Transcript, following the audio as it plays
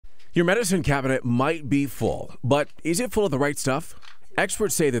Your medicine cabinet might be full, but is it full of the right stuff?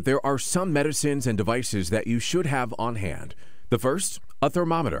 Experts say that there are some medicines and devices that you should have on hand. The first, a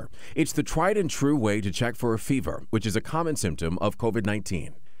thermometer. It's the tried and true way to check for a fever, which is a common symptom of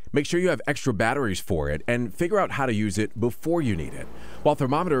COVID-19. Make sure you have extra batteries for it and figure out how to use it before you need it. While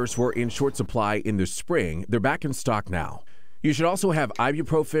thermometers were in short supply in the spring, they're back in stock now. You should also have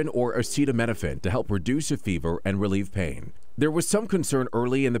ibuprofen or acetaminophen to help reduce a fever and relieve pain. There was some concern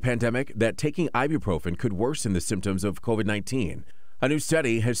early in the pandemic that taking ibuprofen could worsen the symptoms of COVID-19. A new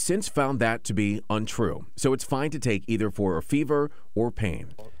study has since found that to be untrue, so it's fine to take either for a fever or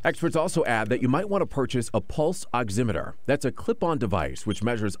pain. Experts also add that you might want to purchase a pulse oximeter. That's a clip-on device which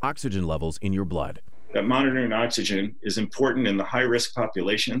measures oxygen levels in your blood. That monitoring oxygen is important in the high-risk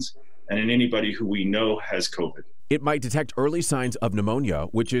populations and in anybody who we know has COVID. It might detect early signs of pneumonia,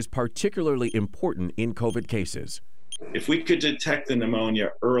 which is particularly important in COVID cases. If we could detect the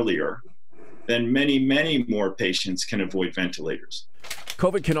pneumonia earlier, then many more patients can avoid ventilators.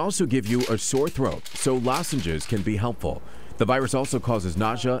 COVID can also give you a sore throat, so lozenges can be helpful. The virus also causes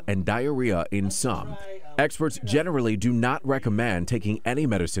nausea and diarrhea in some. Experts generally do not recommend taking any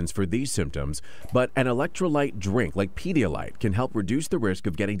medicines for these symptoms, but an electrolyte drink like Pedialyte can help reduce the risk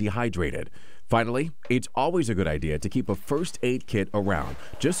of getting dehydrated. Finally, it's always a good idea to keep a first aid kit around,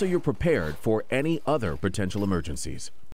 just so you're prepared for any other potential emergencies.